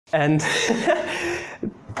And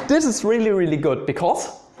this is really, really good because,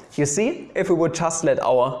 you see, if we would just let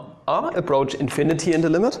our r approach infinity in the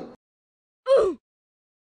limit,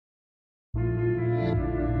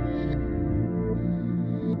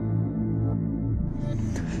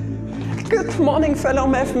 good morning, fellow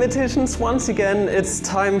mathematicians. Once again, it's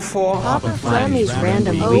time for Papa Flammy's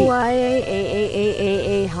random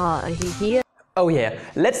week. Oh yeah,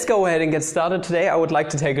 let's go ahead and get started. Today I would like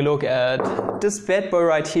to take a look at this bad boy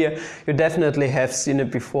right here. You definitely have seen it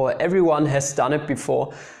before. Everyone has done it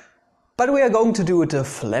before. But we are going to do it the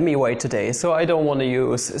Flammy way today. So I don't want to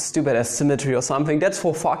use stupid as symmetry or something. That's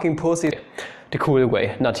for fucking pussies. The cool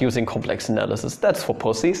way, not using complex analysis. That's for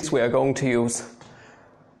pussies. We are going to use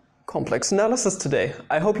complex analysis today.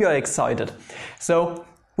 I hope you are excited. So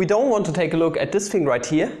we don't want to take a look at this thing right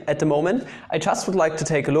here at the moment. I just would like to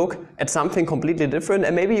take a look at something completely different,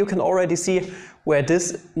 and maybe you can already see where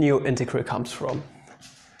this new integral comes from.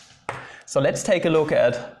 So let's take a look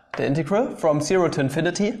at the integral from 0 to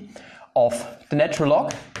infinity of the natural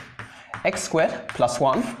log x squared plus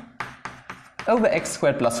 1 over x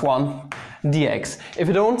squared plus 1 dx. If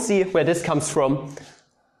you don't see where this comes from,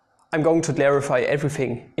 I'm going to clarify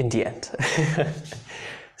everything in the end.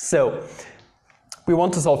 So we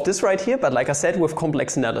want to solve this right here, but like I said, with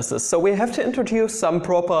complex analysis. So we have to introduce some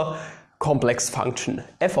proper complex function,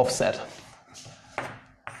 f of z,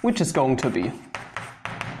 which is going to be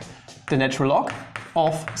the natural log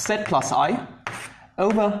of z plus I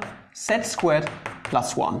over z squared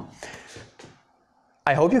plus 1.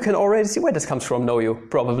 I hope you can already see where this comes from. No, you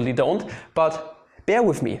probably don't, but bear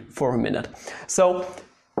with me for a minute. So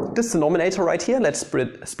this denominator right here, let's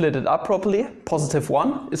split it up properly. Positive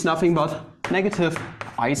 1 is nothing but negative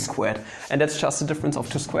I squared. And that's just the difference of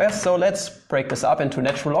two squares. So let's break this up into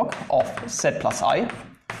natural log of z plus I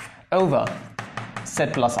over z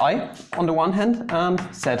plus I on the one hand and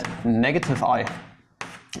z negative I.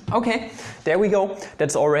 Okay, there we go.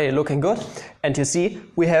 That's already looking good. And you see,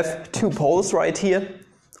 we have two poles right here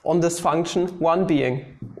on this function, one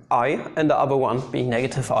being I and the other one being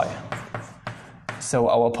negative I. So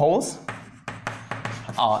our poles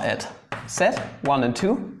are at z, 1 and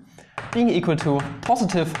 2, being equal to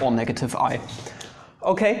positive or negative I.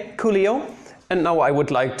 Okay, coolio. And now I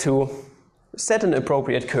would like to set an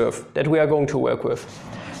appropriate curve that we are going to work with.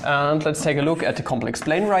 And let's take a look at the complex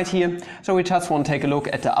plane right here. So we just want to take a look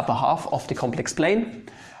at the upper half of the complex plane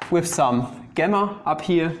with some gamma up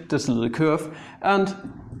here, this little curve. And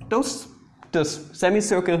this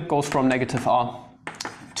semicircle goes from negative r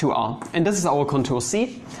to r. And this is our contour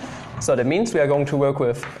C. So that means we are going to work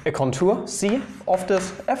with a contour C of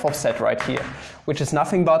this f of z right here, which is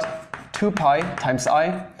nothing but 2 pi times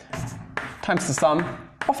I times the sum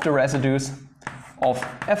of the residues of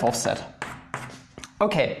f of z.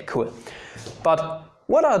 Okay, cool. But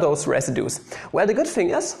what are those residues? Well, the good thing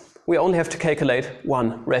is we only have to calculate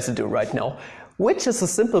one residue right now, which is a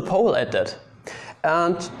simple pole at that.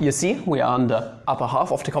 And you see, we are on the upper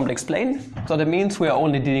half of the complex plane, so that means we are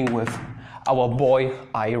only dealing with our boy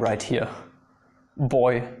I right here.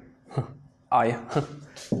 Boy I.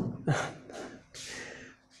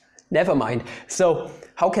 Never mind. So,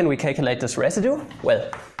 how can we calculate this residue?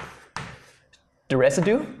 Well, the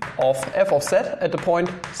residue of f of z at the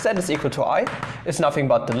point z is equal to I is nothing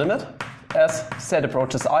but the limit as z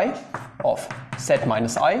approaches I of z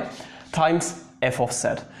minus I times f of z.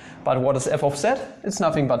 But what is f of z? It's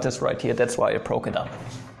nothing but this right here. That's why I broke it up.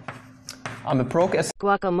 I'm a broke as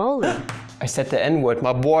guacamole. I said the N-word,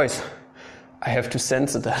 my boys. I have to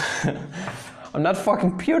censor that. I'm not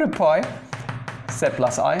fucking PewDiePie. Z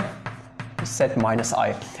plus I, z minus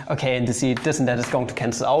I. Okay, and you see this and that is going to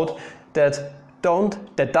cancel out. That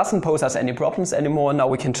doesn't pose us any problems anymore. Now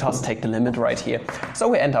we can just take the limit right here. So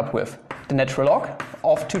we end up with the natural log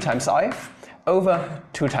of 2 times I over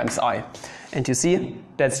 2 times I. And you see,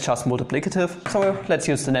 that's just multiplicative. So let's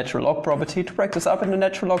use the natural log property to break this up in the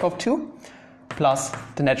natural log of 2 plus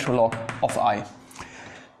the natural log of I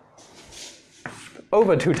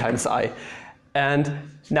over 2 times I. And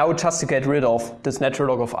now just to get rid of this natural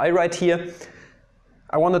log of I right here,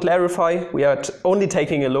 I want to clarify, we are only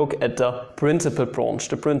taking a look at the principal branch,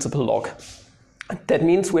 the principal log. That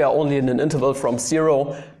means we are only in an interval from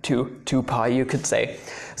 0 to 2 pi, you could say.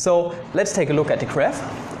 So let's take a look at the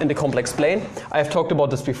graph in the complex plane. I have talked about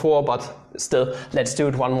this before, but still, let's do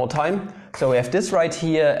it one more time. So we have this right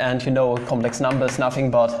here, and you know, complex number is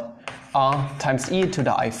nothing but r times e to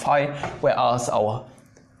the I phi, where r is our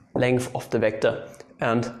length of the vector.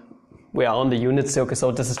 And we are on the unit circle,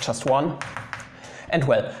 so this is just 1. And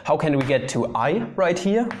well, how can we get to I right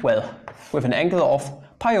here? Well, with an angle of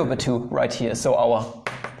pi over 2 right here. So our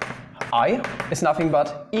I is nothing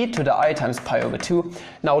but e to the I times pi over 2.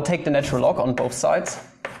 Now take the natural log on both sides.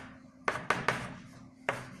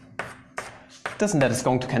 This and that is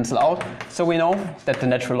going to cancel out. So we know that the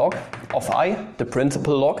natural log of I, the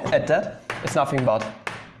principal log at that, is nothing but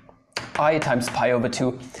I times pi over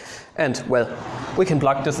 2. And well, we can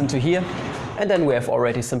plug this into here, and then we have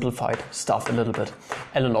already simplified stuff a little bit.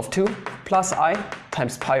 ln of 2 plus I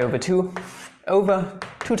times pi over 2 over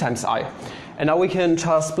 2 times I. And now we can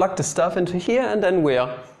just plug the stuff into here, and then we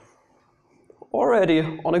are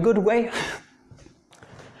already on a good way.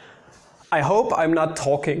 I hope I'm not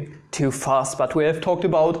talking too fast, but we have talked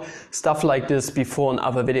about stuff like this before in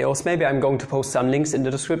other videos. Maybe I'm going to post some links in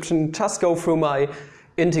the description. Just go through my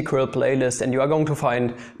integral playlist and you are going to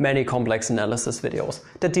find many complex analysis videos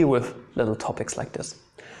that deal with little topics like this.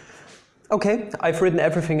 Okay, I've written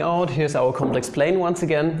everything out. Here's our complex plane once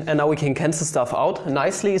again, and now we can cancel stuff out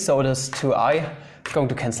nicely. So this 2i is going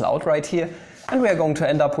to cancel out right here, and we are going to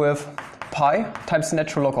end up with pi times the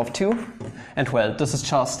natural log of 2, and well, this is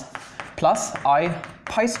just plus I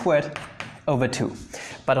pi squared over 2.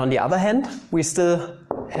 But on the other hand, we still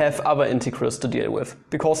have other integrals to deal with,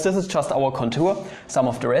 because this is just our contour, some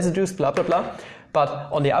of the residues, blah blah blah. But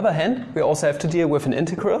on the other hand, we also have to deal with an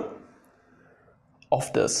integral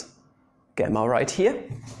of this gamma right here.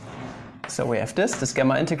 So we have this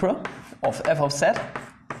gamma integral of f of z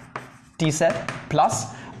dz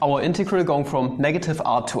plus our integral going from negative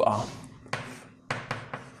r to r.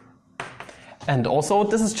 And also,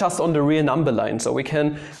 this is just on the real number line, so we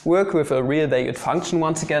can work with a real valued function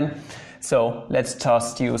once again. So let's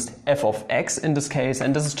just use f of x in this case,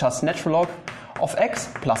 and this is just natural log of x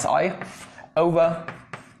plus I over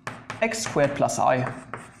x squared plus I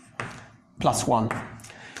plus 1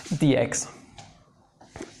 dx.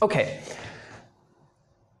 Okay,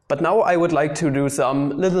 but now I would like to do some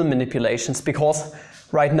little manipulations, because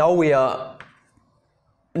right now we are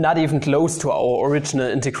not even close to our original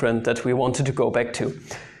integrand that we wanted to go back to.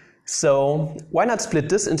 So why not split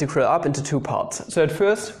this integral up into two parts? So at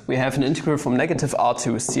first we have an integral from negative r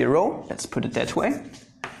to 0, let's put it that way.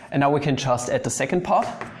 And now we can just add the second part,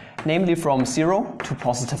 namely from 0 to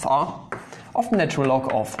positive r of the natural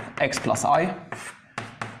log of x plus I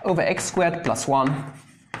over x squared plus 1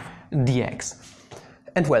 dx.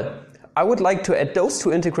 And well, I would like to add those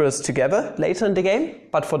two integrals together later in the game,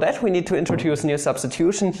 but for that we need to introduce near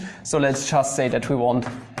substitution. So let's just say that we want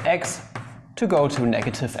x to go to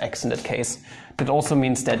negative x in that case. That also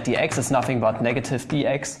means that dx is nothing but negative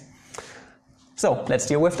dx. So let's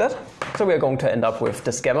deal with that. So we are going to end up with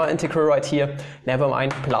this gamma integral right here, never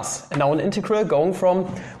mind, plus. And now an integral going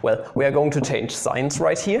from, well, we are going to change signs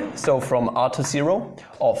right here. So from r to 0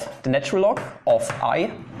 of the natural log of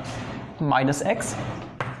I minus x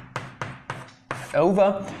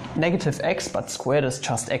over negative x, but squared is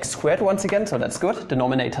just x squared once again, so that's good.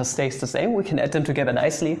 Denominator stays the same, we can add them together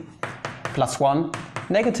nicely. Plus 1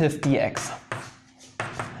 negative dx.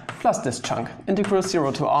 Plus this chunk, integral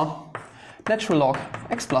 0 to r, natural log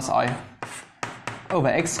x plus I over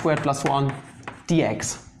x squared plus 1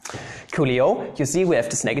 dx. Coolio, you see we have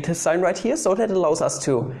this negative sign right here, so that allows us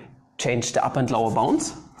to change the upper and lower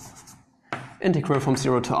bounds. Integral from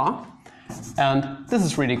 0 to r. And this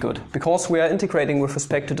is really good, because we are integrating with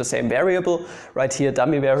respect to the same variable, right here,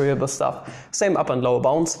 dummy variable stuff, same upper and lower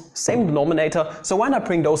bounds, same denominator, so why not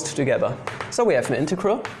bring those two together? So we have an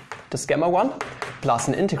integral, this gamma 1, plus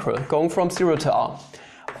an integral going from 0 to r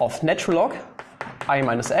of natural log I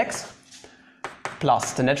minus x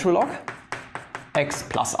plus the natural log x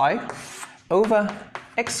plus I over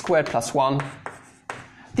x squared plus 1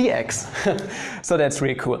 dx. So that's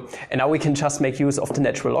really cool. And now we can just make use of the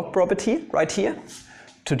natural log property right here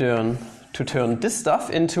to turn this stuff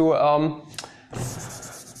into,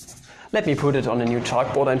 let me put it on a new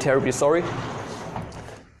chalkboard, I'm terribly sorry.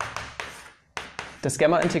 This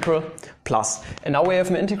gamma integral plus. And now we have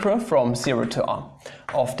an integral from 0 to r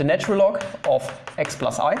of the natural log of x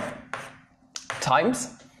plus I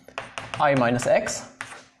times I minus x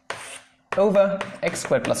over x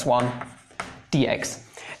squared plus 1 dx.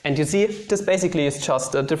 And you see, this basically is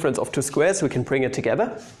just a difference of two squares, we can bring it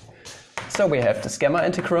together. So we have this gamma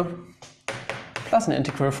integral plus an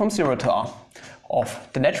integral from 0 to r of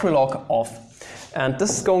the natural log of, and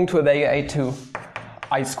this is going to evaluate to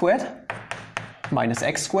I squared minus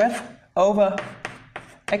x squared over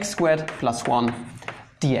x squared plus 1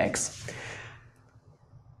 dx.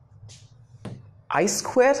 I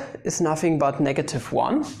squared is nothing but negative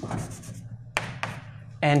 1.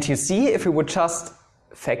 And you see, if we would just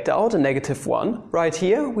factor out a negative 1 right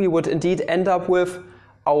here, we would indeed end up with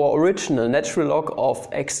our original natural log of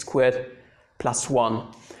x squared plus 1.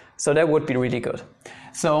 So that would be really good.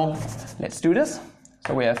 So let's do this.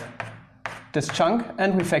 So we have this chunk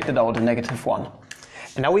and we factored out a -1.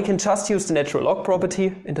 And now we can just use the natural log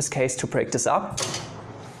property, in this case, to break this up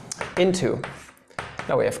into,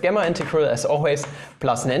 now we have gamma integral as always,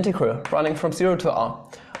 plus an integral running from 0 to r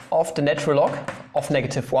of the natural log of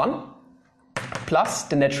 -1 plus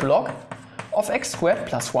the natural log of x squared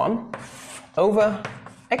plus 1 over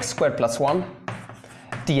x squared plus 1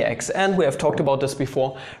 dx. And we have talked about this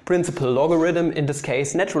before, principal logarithm, in this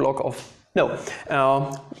case natural log of,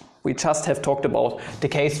 we just have talked about the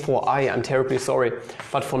case for I, I'm terribly sorry,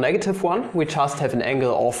 but for -1 we just have an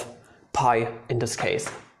angle of pi in this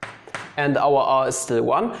case. And our r is still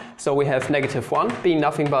 1, so we have -1 being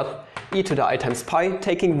nothing but e to the I times pi,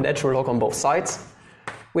 taking the natural log on both sides,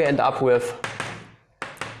 we end up with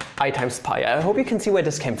I times pi. I hope you can see where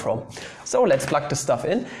this came from. So let's plug this stuff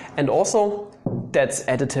in, and also that's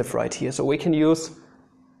additive right here. So we can use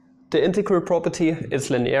the integral property, its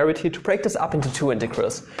linearity, to break this up into two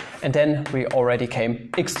integrals. And then we already came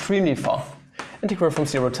extremely far. Integral from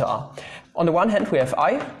 0 to r. On the one hand we have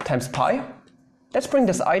I times pi. Let's bring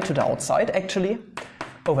this I to the outside actually,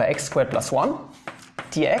 over x squared plus 1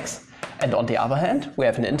 dx. And on the other hand we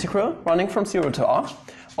have an integral running from 0 to r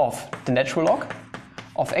of the natural log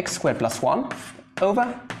of x squared plus 1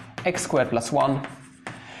 over x squared plus 1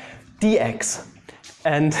 dx.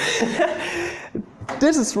 And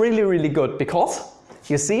this is really, really good because,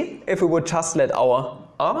 you see, if we would just let our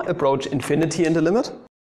r approach infinity in the limit,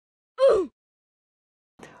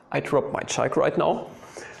 I dropped my cheek right now,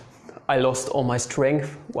 I lost all my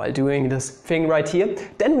strength while doing this thing right here,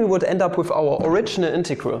 then we would end up with our original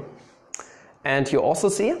integral. And you also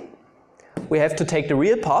see, we have to take the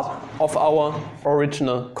real part of our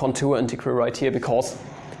original contour integral right here, because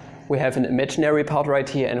we have an imaginary part right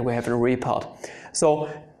here and we have a real part. So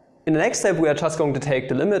in the next step we are just going to take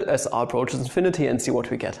the limit as r approaches infinity and see what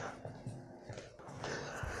we get.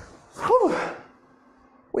 Whew.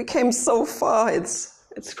 We came so far,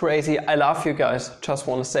 it's crazy. I love you guys, just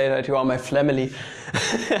want to say that you are my family.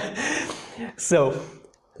 So,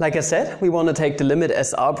 like I said, we want to take the limit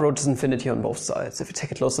as r approaches infinity on both sides. If you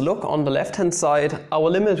take a closer look on the left hand side, our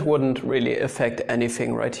limit wouldn't really affect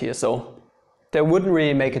anything right here, so there wouldn't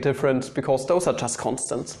really make a difference because those are just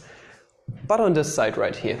constants. But on this side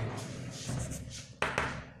right here,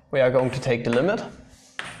 we are going to take the limit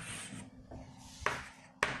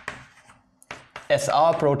as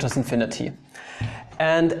r approaches infinity.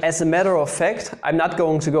 And as a matter of fact, I'm not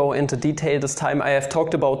going to go into detail this time, I have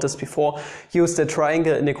talked about this before, use the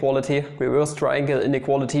triangle inequality, reverse triangle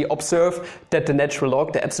inequality, observe that the natural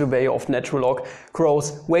log, the absolute value of natural log,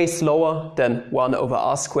 grows way slower than 1 over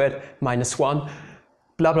r squared minus 1,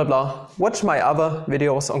 blah blah blah. Watch my other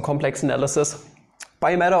videos on complex analysis.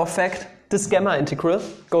 By a matter of fact, this gamma integral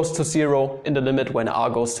goes to 0 in the limit when r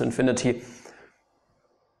goes to infinity.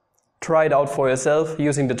 Try it out for yourself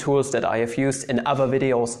using the tools that I have used in other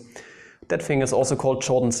videos. That thing is also called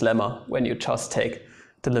Jordan's lemma, when you just take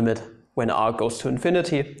the limit when r goes to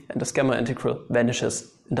infinity and this gamma integral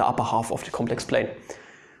vanishes in the upper half of the complex plane.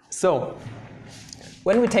 So,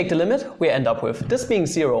 when we take the limit, we end up with this being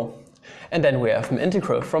 0. And then we have an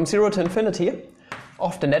integral from 0 to infinity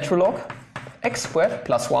of the natural log x squared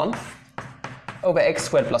plus 1 over x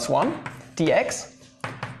squared plus 1 dx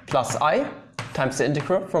plus I times the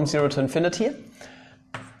integral from 0 to infinity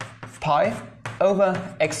pi over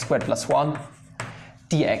x squared plus 1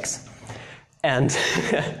 dx. And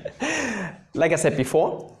like I said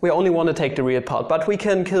before, we only want to take the real part, but we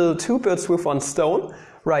can kill two birds with one stone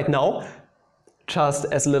right now. Just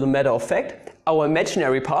as a little matter of fact, our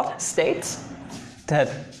imaginary part states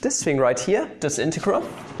that this thing right here, this integral,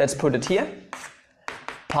 let's put it here,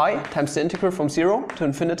 pi times the integral from 0 to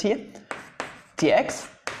infinity dx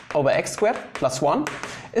over x squared plus 1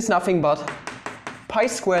 is nothing but pi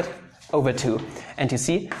squared over 2. And you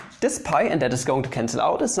see, this pi, and that is going to cancel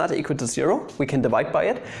out, is not equal to 0. We can divide by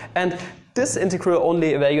it. And this integral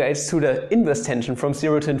only evaluates to the inverse tangent from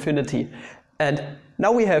 0 to infinity. And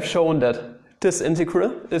now we have shown that this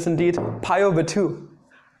integral is indeed pi over 2.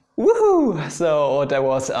 Woohoo! So there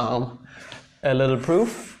was a little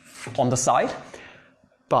proof on the side.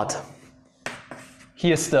 But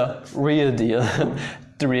here's the real deal,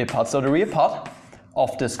 the real part. So the real part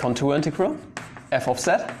of this contour integral, f of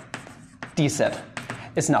z, dz,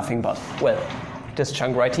 is nothing but, well, this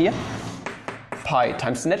chunk right here, pi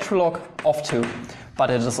times the natural log of 2.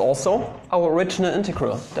 But it is also our original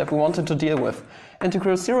integral that we wanted to deal with.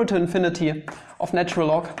 Integral 0 to infinity of natural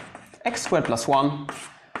log x squared plus 1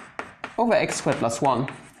 over x squared plus 1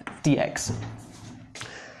 dx.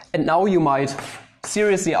 And now you might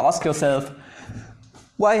seriously ask yourself,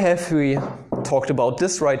 why have we talked about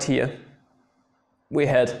this right here, we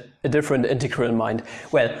had a different integral in mind.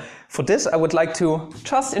 Well, for this I would like to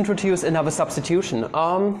just introduce another substitution.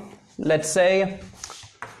 Let's say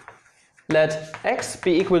let x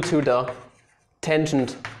be equal to the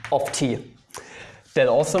tangent of t. That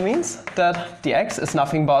also means that the x is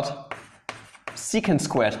nothing but secant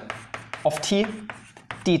squared of t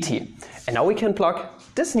dt. And now we can plug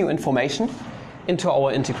this new information into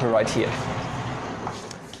our integral right here.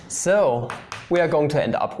 So we are going to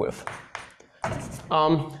end up with,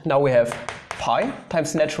 now we have pi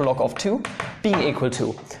times natural log of 2 being equal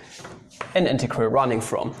to an integral running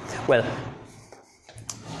from, well,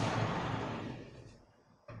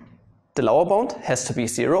 the lower bound has to be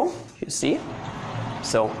 0, you see.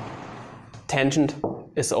 So tangent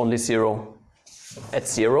is only 0 at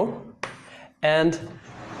 0. And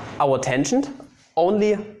our tangent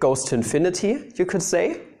only goes to infinity, you could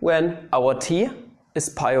say, when our t is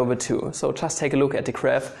pi over 2. So just take a look at the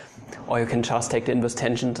graph, or you can just take the inverse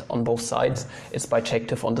tangent on both sides. It's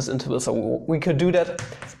bijective on this interval, so we could do that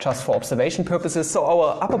just for observation purposes. So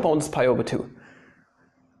our upper bound is pi over 2.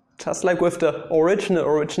 Just like with the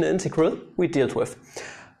original integral we dealt with.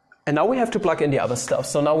 And now we have to plug in the other stuff.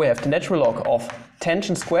 So now we have the natural log of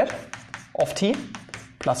tangent squared of t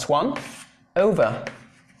plus 1 over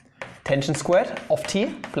tangent squared of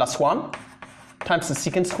t plus 1 times the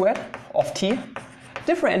secant squared of t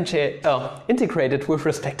integrated with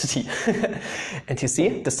respect to t. And you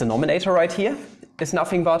see, this denominator right here is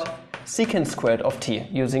nothing but secant squared of t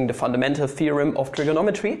using the fundamental theorem of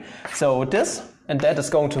trigonometry. So this and that is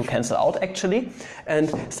going to cancel out actually. And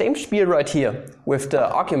same spiel right here with the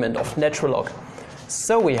argument of natural log.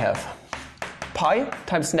 So we have pi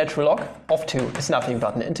times natural log of 2 is nothing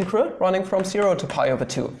but an integral running from 0 to pi over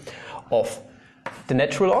 2 of the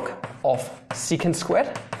natural log of secant squared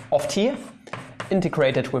of t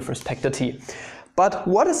integrated with respect to t. But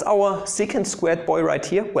what is our secant squared boy right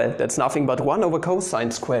here? Well, that's nothing but 1 over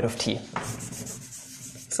cosine squared of t.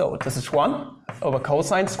 So this is 1 over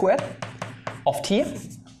cosine squared of t.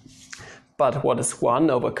 But what is 1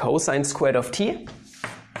 over cosine squared of t?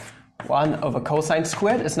 1 over cosine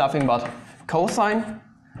squared is nothing but cosine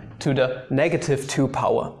to the negative 2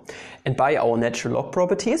 power. And by our natural log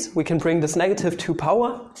properties, we can bring this negative 2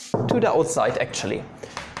 power to the outside actually.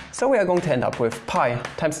 So we are going to end up with pi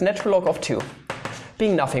times natural log of 2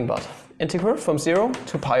 being nothing but integral from 0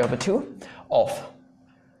 to pi over 2 of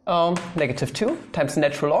negative 2 times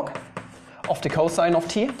natural log of the cosine of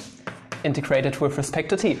t integrated with respect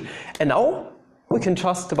to t. And now we can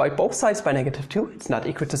just divide both sides by negative 2. It's not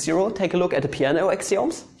equal to 0. Take a look at the Peano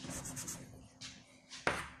axioms.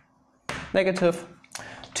 Negative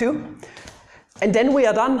 2. And then we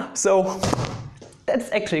are done. So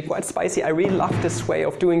that's actually quite spicy. I really love this way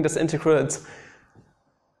of doing this integral. It's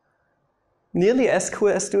nearly as cool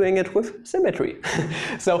as doing it with symmetry.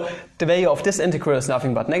 So the value of this integral is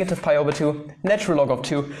nothing but negative pi over 2, natural log of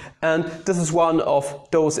 2. And this is one of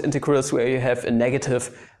those integrals where you have a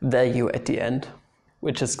negative value at the end,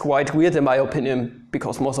 which is quite weird in my opinion,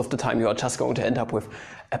 because most of the time you are just going to end up with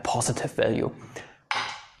a positive value.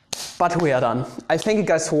 But we are done. I thank you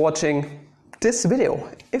guys for watching this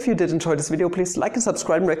video. If you did enjoy this video, please like and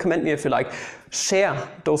subscribe and recommend me if you like. Share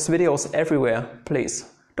those videos everywhere, please.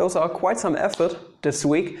 Those are quite some effort this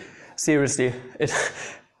week. Seriously,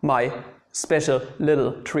 my special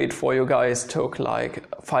little treat for you guys took like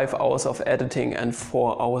 5 hours of editing and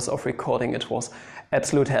 4 hours of recording. It was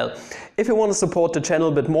absolute hell. If you want to support the channel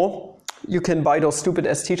a bit more, you can buy those stupid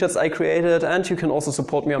ass t-shirts I created, and you can also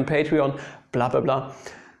support me on Patreon, blah blah blah.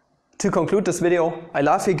 To conclude this video, I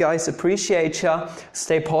love you guys, appreciate ya,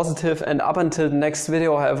 stay positive, and up until the next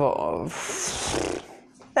video, have a...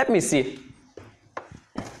 Let me see.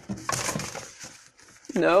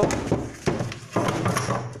 No.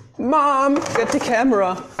 Mom, get the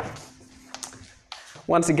camera.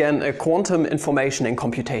 Once again, a quantum information and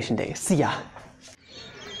computation day. See ya.